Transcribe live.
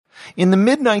In the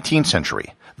mid-19th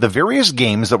century, the various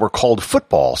games that were called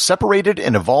football separated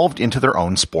and evolved into their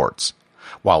own sports.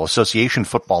 While association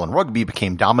football and rugby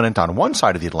became dominant on one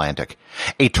side of the Atlantic,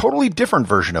 a totally different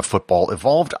version of football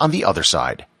evolved on the other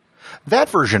side. That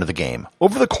version of the game,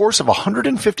 over the course of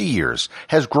 150 years,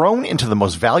 has grown into the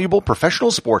most valuable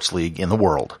professional sports league in the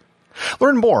world.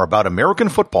 Learn more about American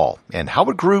football and how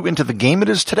it grew into the game it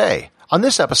is today on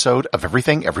this episode of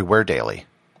Everything Everywhere Daily.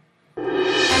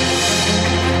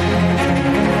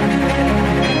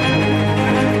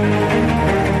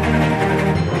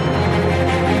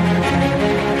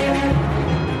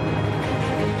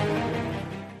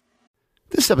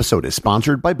 This episode is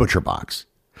sponsored by ButcherBox.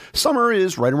 Summer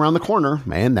is right around the corner,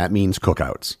 and that means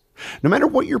cookouts. No matter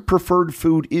what your preferred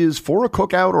food is for a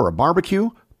cookout or a barbecue,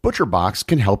 ButcherBox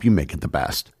can help you make it the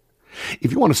best.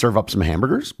 If you want to serve up some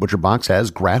hamburgers, ButcherBox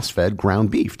has grass-fed ground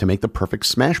beef to make the perfect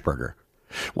smash burger.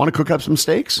 Want to cook up some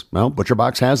steaks? Well,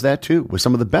 ButcherBox has that too, with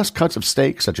some of the best cuts of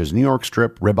steak such as New York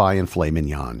strip, ribeye, and filet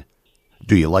mignon.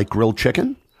 Do you like grilled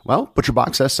chicken? Well,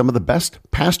 ButcherBox has some of the best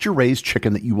pasture-raised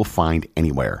chicken that you will find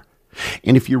anywhere.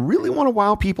 And if you really want to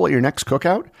wow people at your next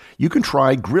cookout, you can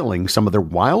try grilling some of their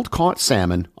wild-caught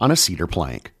salmon on a cedar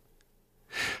plank.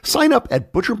 Sign up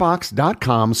at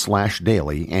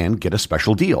butcherbox.com/daily and get a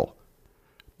special deal.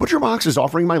 ButcherBox is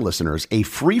offering my listeners a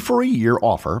free-for-a-year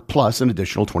offer plus an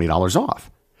additional $20 off.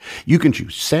 You can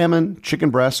choose salmon, chicken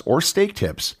breasts, or steak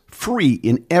tips free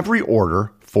in every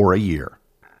order for a year.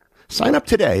 Sign up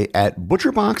today at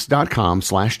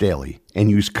butcherbox.com/daily and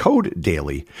use code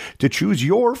DAILY to choose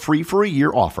your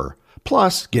free-for-a-year offer,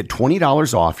 plus get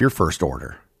 $20 off your first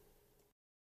order.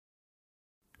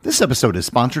 This episode is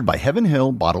sponsored by Heaven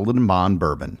Hill Bottled and Bond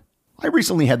Bourbon. I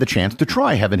recently had the chance to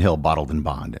try Heaven Hill Bottled and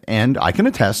Bond, and I can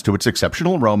attest to its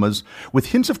exceptional aromas with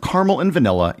hints of caramel and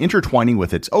vanilla intertwining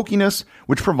with its oakiness,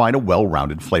 which provide a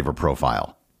well-rounded flavor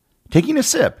profile. Taking a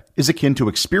sip is akin to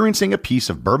experiencing a piece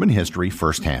of bourbon history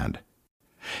firsthand.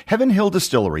 Heaven Hill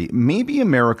Distillery may be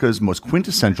America's most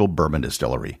quintessential bourbon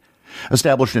distillery.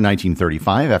 Established in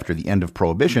 1935 after the end of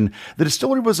Prohibition, the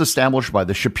distillery was established by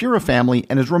the Shapira family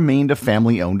and has remained a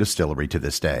family-owned distillery to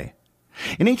this day.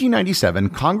 In 1897,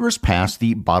 Congress passed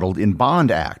the Bottled in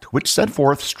Bond Act, which set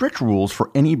forth strict rules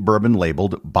for any bourbon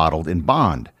labeled Bottled in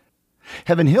Bond.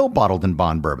 Heaven Hill Bottled and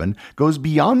Bond Bourbon goes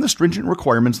beyond the stringent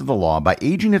requirements of the law by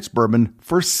aging its bourbon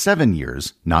for 7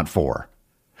 years, not 4.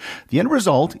 The end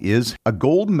result is a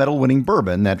gold medal-winning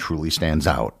bourbon that truly stands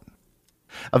out.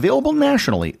 Available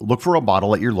nationally, look for a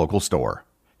bottle at your local store.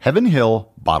 Heaven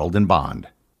Hill Bottled and Bond.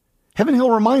 Heaven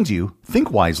Hill reminds you,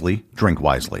 think wisely, drink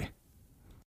wisely.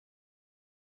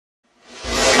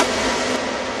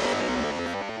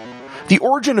 The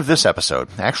origin of this episode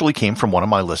actually came from one of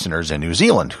my listeners in New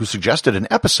Zealand who suggested an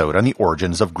episode on the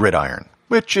origins of gridiron,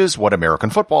 which is what American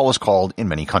football is called in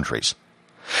many countries.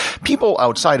 People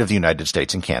outside of the United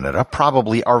States and Canada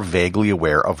probably are vaguely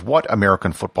aware of what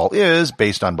American football is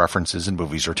based on references in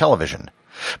movies or television,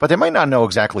 but they might not know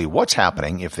exactly what's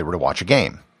happening if they were to watch a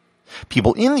game.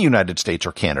 People in the United States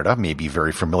or Canada may be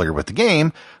very familiar with the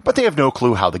game, but they have no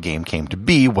clue how the game came to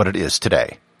be what it is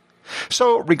today.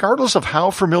 So, regardless of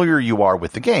how familiar you are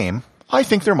with the game, I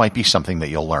think there might be something that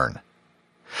you'll learn.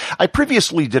 I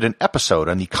previously did an episode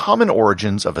on the common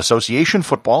origins of association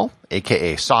football,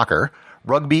 aka soccer,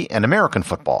 rugby, and American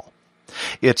football.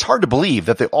 It's hard to believe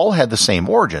that they all had the same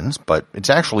origins, but it's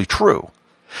actually true.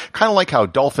 Kind of like how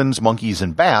dolphins, monkeys,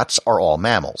 and bats are all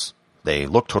mammals. They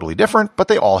look totally different, but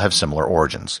they all have similar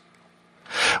origins.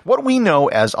 What we know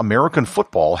as American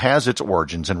football has its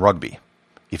origins in rugby.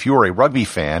 If you are a rugby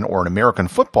fan or an American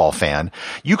football fan,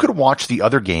 you could watch the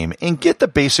other game and get the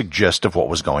basic gist of what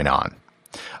was going on.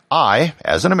 I,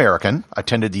 as an American,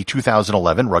 attended the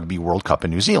 2011 Rugby World Cup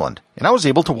in New Zealand, and I was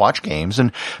able to watch games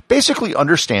and basically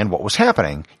understand what was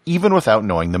happening, even without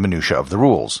knowing the minutiae of the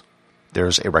rules.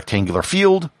 There's a rectangular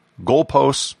field,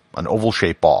 goalposts, an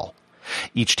oval-shaped ball.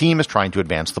 Each team is trying to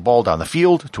advance the ball down the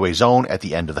field to a zone at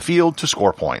the end of the field to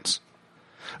score points.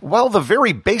 While the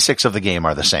very basics of the game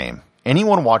are the same,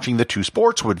 anyone watching the two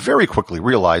sports would very quickly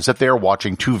realize that they are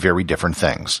watching two very different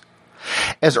things.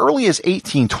 As early as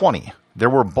 1820, there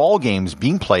were ball games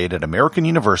being played at American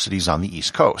universities on the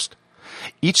East Coast.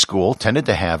 Each school tended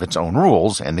to have its own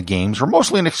rules, and the games were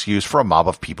mostly an excuse for a mob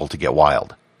of people to get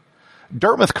wild.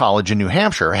 Dartmouth College in New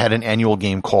Hampshire had an annual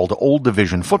game called Old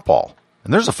Division Football,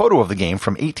 and there's a photo of the game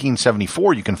from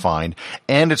 1874 you can find,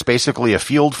 and it's basically a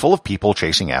field full of people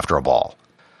chasing after a ball.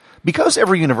 Because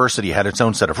every university had its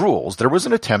own set of rules, there was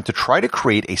an attempt to try to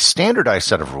create a standardized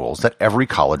set of rules that every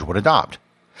college would adopt.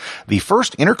 The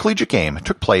first intercollegiate game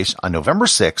took place on November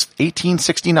 6,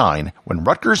 1869, when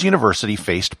Rutgers University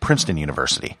faced Princeton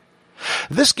University.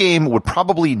 This game would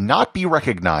probably not be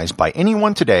recognized by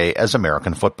anyone today as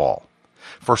American football.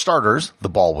 For starters, the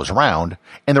ball was round,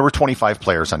 and there were 25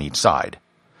 players on each side.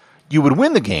 You would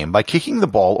win the game by kicking the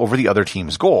ball over the other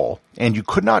team's goal, and you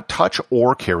could not touch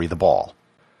or carry the ball.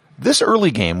 This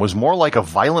early game was more like a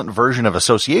violent version of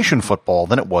association football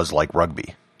than it was like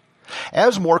rugby.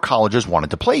 As more colleges wanted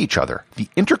to play each other, the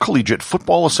Intercollegiate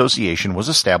Football Association was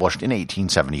established in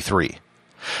 1873.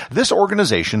 This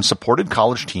organization supported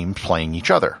college teams playing each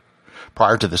other.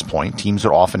 Prior to this point, teams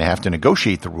would often have to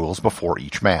negotiate the rules before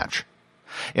each match.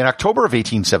 In October of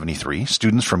 1873,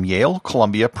 students from Yale,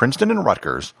 Columbia, Princeton, and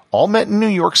Rutgers all met in New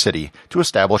York City to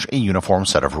establish a uniform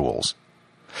set of rules.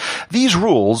 These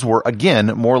rules were again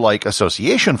more like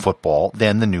association football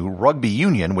than the new rugby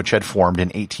union which had formed in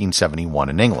 1871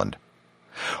 in England.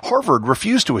 Harvard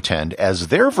refused to attend as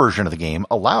their version of the game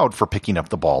allowed for picking up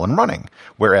the ball and running,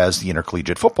 whereas the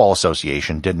Intercollegiate Football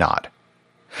Association did not.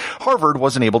 Harvard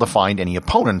wasn't able to find any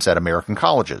opponents at American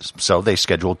colleges, so they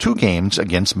scheduled 2 games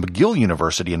against McGill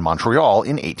University in Montreal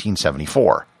in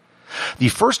 1874. The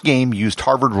first game used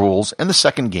Harvard rules and the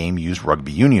second game used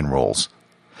rugby union rules.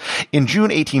 In June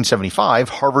 1875,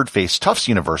 Harvard faced Tufts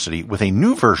University with a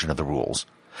new version of the rules.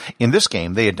 In this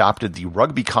game, they adopted the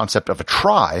rugby concept of a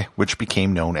try, which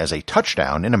became known as a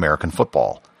touchdown in American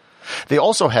football. They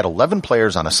also had 11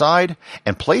 players on a side,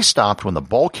 and play stopped when the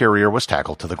ball carrier was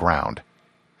tackled to the ground.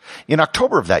 In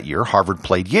October of that year, Harvard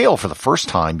played Yale for the first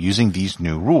time using these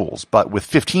new rules, but with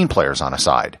 15 players on a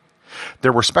side.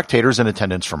 There were spectators in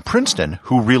attendance from Princeton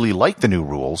who really liked the new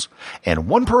rules, and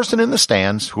one person in the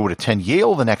stands who would attend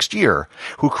Yale the next year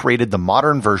who created the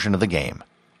modern version of the game,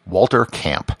 Walter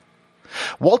Camp.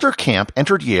 Walter Camp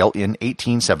entered Yale in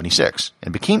 1876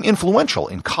 and became influential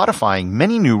in codifying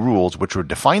many new rules which would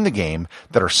define the game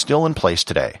that are still in place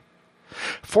today.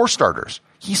 For starters,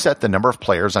 he set the number of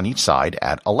players on each side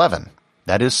at 11.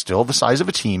 That is still the size of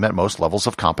a team at most levels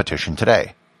of competition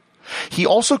today. He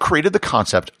also created the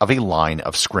concept of a line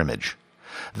of scrimmage.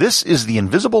 This is the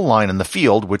invisible line on the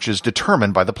field which is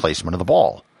determined by the placement of the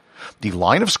ball. The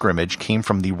line of scrimmage came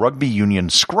from the rugby union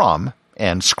scrum,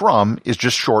 and scrum is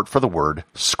just short for the word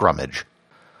scrummage.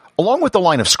 Along with the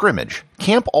line of scrimmage,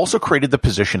 Camp also created the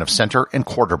position of center and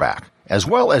quarterback, as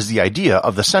well as the idea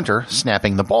of the center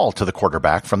snapping the ball to the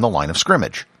quarterback from the line of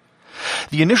scrimmage.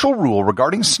 The initial rule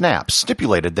regarding snaps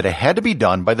stipulated that it had to be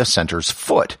done by the center's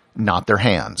foot, not their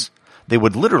hands. They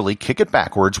would literally kick it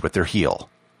backwards with their heel.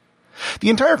 The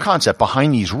entire concept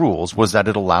behind these rules was that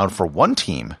it allowed for one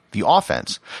team, the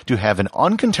offense, to have an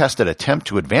uncontested attempt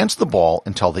to advance the ball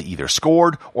until they either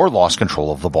scored or lost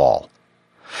control of the ball.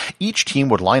 Each team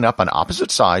would line up on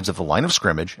opposite sides of the line of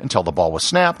scrimmage until the ball was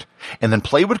snapped, and then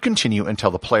play would continue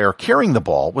until the player carrying the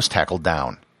ball was tackled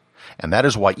down. And that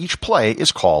is why each play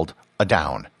is called a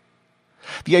down.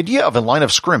 The idea of a line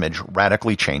of scrimmage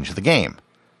radically changed the game.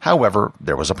 However,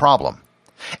 there was a problem.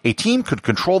 A team could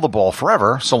control the ball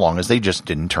forever so long as they just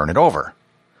didn't turn it over.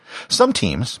 Some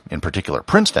teams, in particular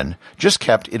Princeton, just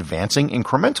kept advancing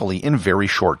incrementally in very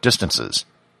short distances.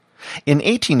 In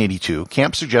 1882,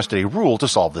 Camp suggested a rule to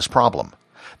solve this problem.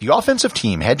 The offensive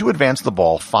team had to advance the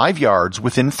ball 5 yards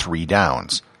within 3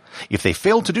 downs. If they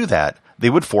failed to do that,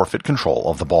 they would forfeit control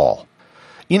of the ball.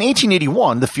 In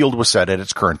 1881, the field was set at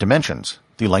its current dimensions.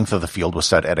 The length of the field was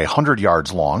set at 100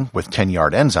 yards long with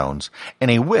 10-yard end zones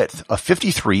and a width of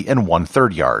 53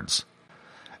 1/3 yards.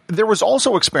 There was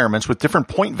also experiments with different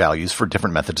point values for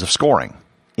different methods of scoring.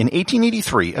 In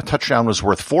 1883, a touchdown was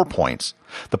worth 4 points,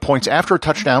 the points after a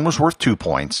touchdown was worth 2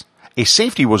 points, a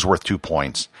safety was worth 2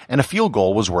 points, and a field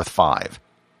goal was worth 5.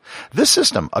 This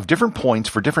system of different points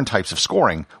for different types of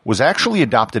scoring was actually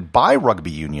adopted by rugby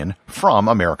union from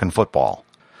American football.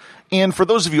 And for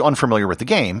those of you unfamiliar with the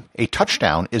game, a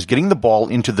touchdown is getting the ball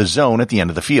into the zone at the end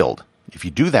of the field. If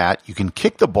you do that, you can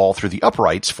kick the ball through the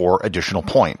uprights for additional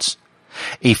points.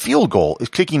 A field goal is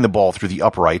kicking the ball through the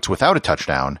uprights without a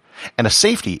touchdown, and a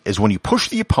safety is when you push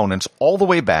the opponents all the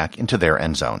way back into their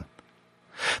end zone.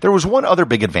 There was one other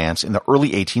big advance in the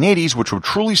early 1880s which would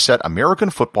truly set American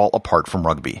football apart from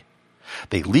rugby.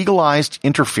 They legalized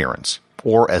interference,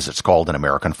 or as it's called in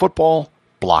American football,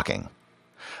 blocking.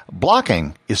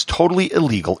 Blocking is totally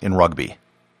illegal in rugby.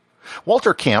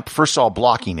 Walter Camp first saw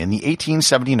blocking in the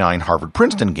 1879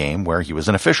 Harvard-Princeton game where he was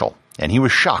an official, and he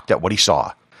was shocked at what he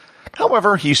saw.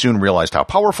 However, he soon realized how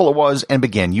powerful it was and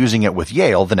began using it with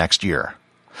Yale the next year.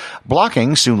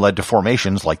 Blocking soon led to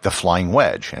formations like the flying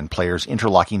wedge and players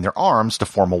interlocking their arms to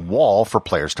form a wall for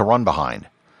players to run behind.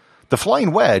 The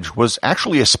flying wedge was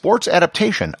actually a sports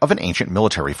adaptation of an ancient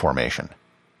military formation.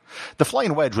 The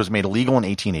flying wedge was made illegal in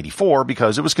 1884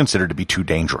 because it was considered to be too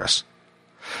dangerous.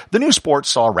 The new sport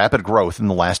saw rapid growth in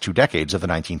the last 2 decades of the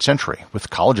 19th century, with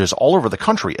colleges all over the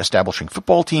country establishing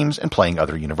football teams and playing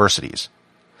other universities.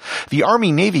 The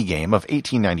Army-Navy game of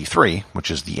 1893,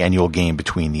 which is the annual game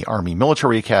between the Army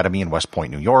Military Academy in West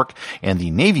Point, New York, and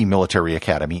the Navy Military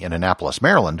Academy in Annapolis,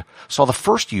 Maryland, saw the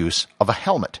first use of a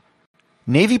helmet.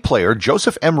 Navy player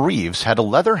Joseph M. Reeves had a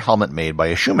leather helmet made by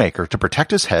a shoemaker to protect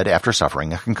his head after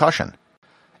suffering a concussion.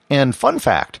 And fun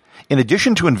fact, in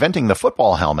addition to inventing the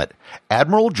football helmet,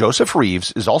 Admiral Joseph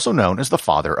Reeves is also known as the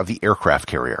father of the aircraft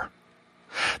carrier.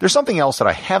 There's something else that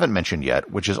I haven't mentioned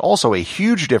yet, which is also a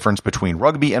huge difference between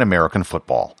rugby and American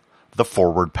football: the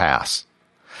forward pass.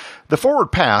 The forward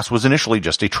pass was initially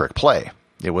just a trick play.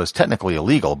 It was technically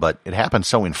illegal, but it happened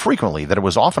so infrequently that it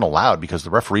was often allowed because the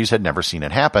referees had never seen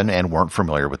it happen and weren't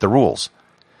familiar with the rules.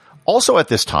 Also at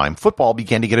this time, football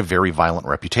began to get a very violent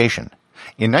reputation.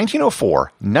 In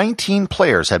 1904, 19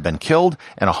 players had been killed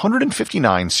and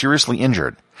 159 seriously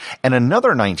injured, and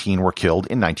another 19 were killed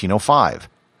in 1905.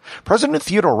 President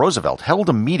Theodore Roosevelt held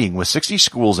a meeting with 60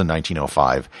 schools in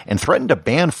 1905 and threatened to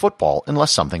ban football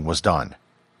unless something was done.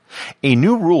 A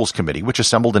new rules committee, which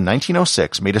assembled in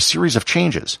 1906, made a series of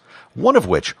changes, one of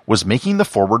which was making the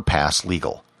forward pass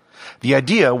legal. The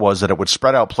idea was that it would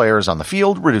spread out players on the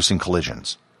field, reducing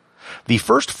collisions. The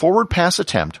first forward pass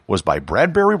attempt was by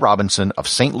Bradbury Robinson of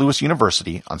St. Louis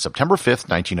University on September 5,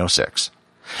 1906.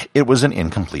 It was an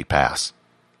incomplete pass.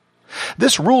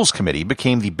 This rules committee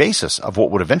became the basis of what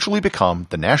would eventually become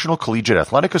the National Collegiate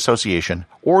Athletic Association,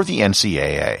 or the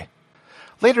NCAA.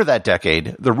 Later that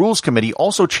decade, the rules committee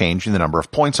also changed the number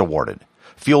of points awarded.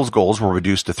 Field goals were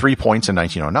reduced to 3 points in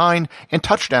 1909, and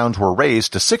touchdowns were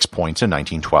raised to 6 points in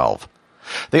 1912.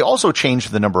 They also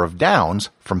changed the number of downs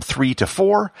from 3 to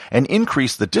 4, and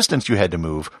increased the distance you had to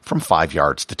move from 5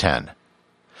 yards to 10.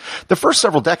 The first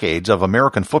several decades of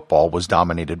American football was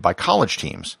dominated by college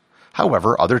teams.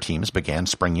 However, other teams began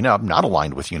springing up not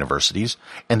aligned with universities,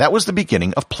 and that was the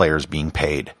beginning of players being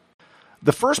paid.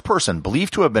 The first person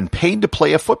believed to have been paid to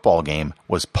play a football game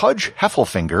was Pudge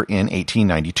Heffelfinger in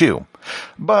 1892,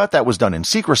 but that was done in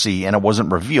secrecy and it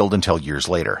wasn't revealed until years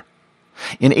later.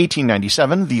 In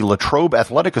 1897, the Latrobe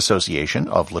Athletic Association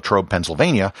of Latrobe,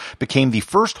 Pennsylvania, became the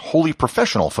first wholly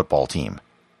professional football team.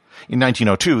 In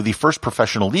 1902, the first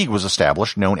professional league was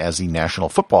established, known as the National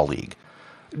Football League.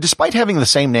 Despite having the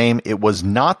same name, it was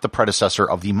not the predecessor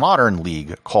of the modern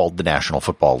league called the National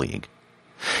Football League.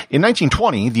 In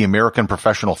 1920, the American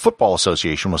Professional Football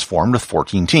Association was formed with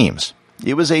 14 teams.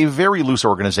 It was a very loose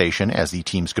organization, as the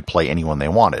teams could play anyone they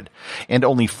wanted, and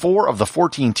only 4 of the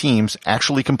 14 teams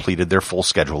actually completed their full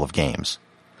schedule of games.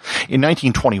 In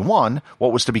 1921,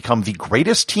 what was to become the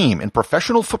greatest team in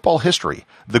professional football history,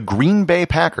 the Green Bay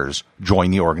Packers,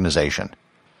 joined the organization.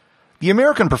 The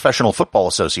American Professional Football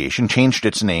Association changed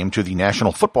its name to the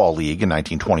National Football League in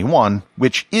 1921,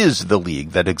 which is the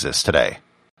league that exists today.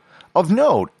 Of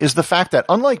note is the fact that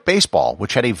unlike baseball,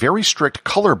 which had a very strict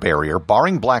color barrier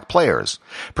barring black players,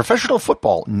 professional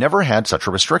football never had such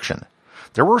a restriction.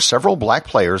 There were several black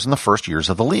players in the first years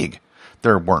of the league.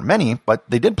 There weren't many, but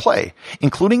they did play,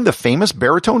 including the famous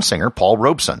baritone singer Paul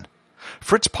Robeson.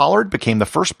 Fritz Pollard became the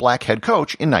first black head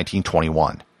coach in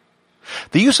 1921.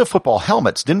 The use of football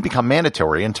helmets didn't become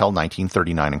mandatory until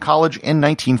 1939 in college and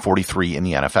 1943 in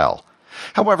the NFL.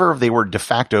 However, they were de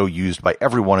facto used by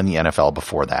everyone in the NFL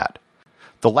before that.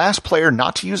 The last player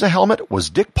not to use a helmet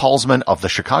was Dick Paulsman of the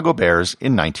Chicago Bears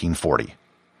in 1940.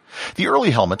 The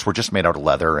early helmets were just made out of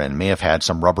leather and may have had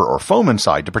some rubber or foam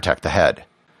inside to protect the head.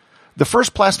 The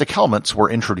first plastic helmets were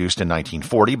introduced in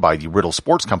 1940 by the Riddle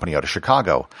Sports Company out of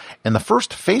Chicago, and the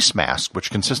first face mask,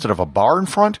 which consisted of a bar in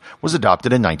front, was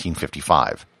adopted in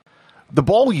 1955. The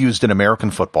ball used in American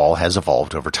football has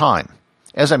evolved over time.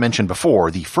 As I mentioned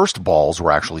before, the first balls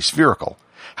were actually spherical.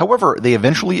 However, they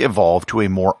eventually evolved to a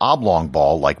more oblong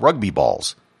ball like rugby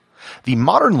balls. The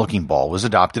modern-looking ball was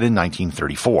adopted in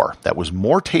 1934, that was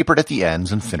more tapered at the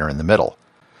ends and thinner in the middle.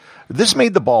 This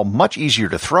made the ball much easier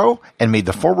to throw and made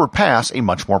the forward pass a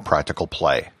much more practical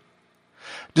play.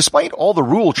 Despite all the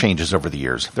rule changes over the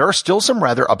years, there are still some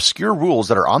rather obscure rules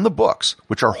that are on the books,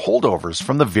 which are holdovers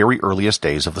from the very earliest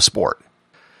days of the sport.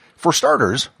 For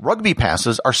starters, rugby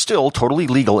passes are still totally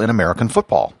legal in American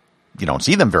football. You don't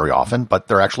see them very often, but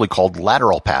they're actually called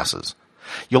lateral passes.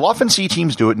 You'll often see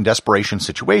teams do it in desperation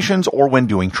situations or when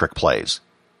doing trick plays.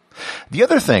 The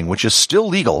other thing, which is still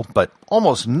legal but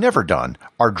almost never done,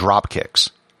 are drop kicks.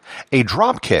 A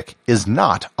drop kick is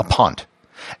not a punt.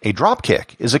 A drop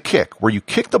kick is a kick where you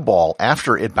kick the ball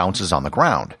after it bounces on the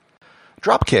ground.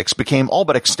 Drop kicks became all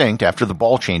but extinct after the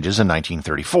ball changes in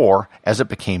 1934, as it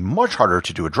became much harder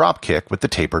to do a drop kick with the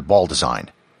tapered ball design.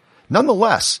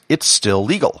 Nonetheless, it's still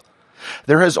legal.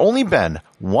 There has only been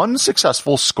one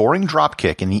successful scoring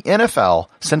dropkick in the NFL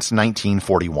since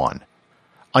 1941.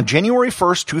 On January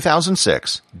 1st,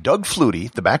 2006, Doug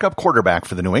Flutie, the backup quarterback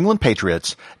for the New England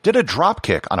Patriots, did a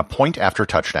dropkick on a point-after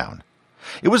touchdown.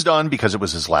 It was done because it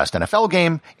was his last NFL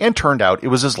game, and turned out it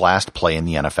was his last play in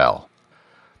the NFL.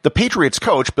 The Patriots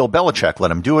coach, Bill Belichick,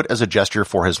 let him do it as a gesture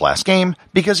for his last game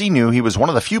because he knew he was one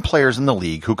of the few players in the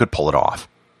league who could pull it off.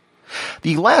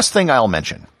 The last thing I'll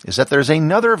mention is that there's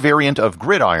another variant of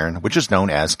gridiron which is known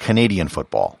as Canadian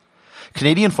football.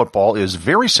 Canadian football is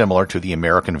very similar to the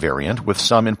American variant with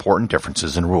some important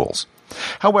differences in rules.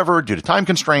 However, due to time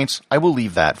constraints, I will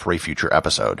leave that for a future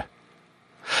episode.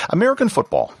 American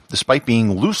football, despite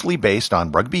being loosely based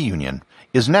on rugby union,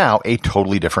 is now a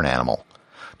totally different animal.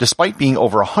 Despite being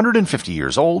over 150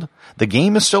 years old, the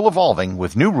game is still evolving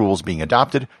with new rules being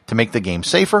adopted to make the game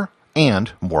safer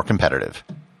and more competitive.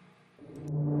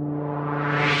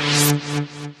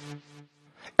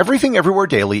 Everything Everywhere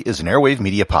Daily is an Airwave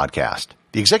Media podcast.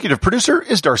 The executive producer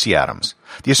is Darcy Adams.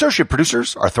 The associate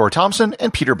producers are Thor Thompson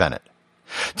and Peter Bennett.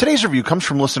 Today's review comes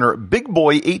from listener Big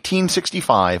Boy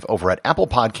 1865 over at Apple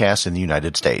Podcasts in the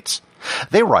United States.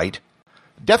 They write,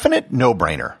 definite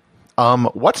no-brainer.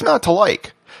 What's not to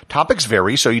like? Topics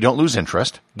vary so you don't lose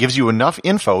interest, gives you enough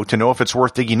info to know if it's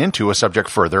worth digging into a subject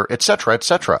further, etc.,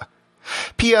 etc.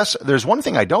 P.S. There's one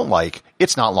thing I don't like,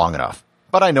 it's not long enough.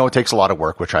 But I know it takes a lot of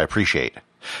work, which I appreciate.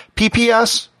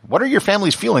 P.P.S. What are your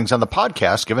family's feelings on the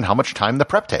podcast given how much time the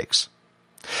prep takes?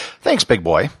 Thanks, Big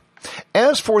Boy.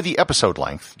 As for the episode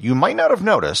length, you might not have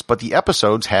noticed, but the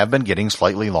episodes have been getting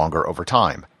slightly longer over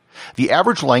time. The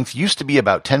average length used to be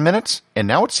about 10 minutes, and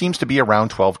now it seems to be around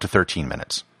 12 to 13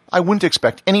 minutes. I wouldn't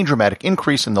expect any dramatic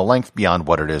increase in the length beyond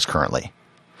what it is currently.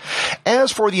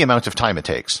 As for the amount of time it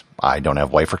takes, I don't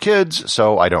have wife or kids,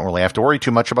 so I don't really have to worry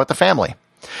too much about the family.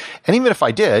 And even if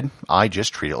I did, I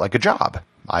just treat it like a job.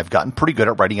 I've gotten pretty good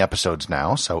at writing episodes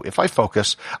now, so if I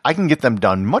focus, I can get them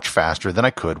done much faster than I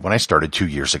could when I started 2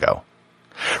 years ago.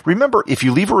 Remember, if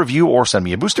you leave a review or send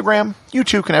me a boostagram, you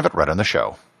too can have it read on the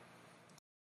show.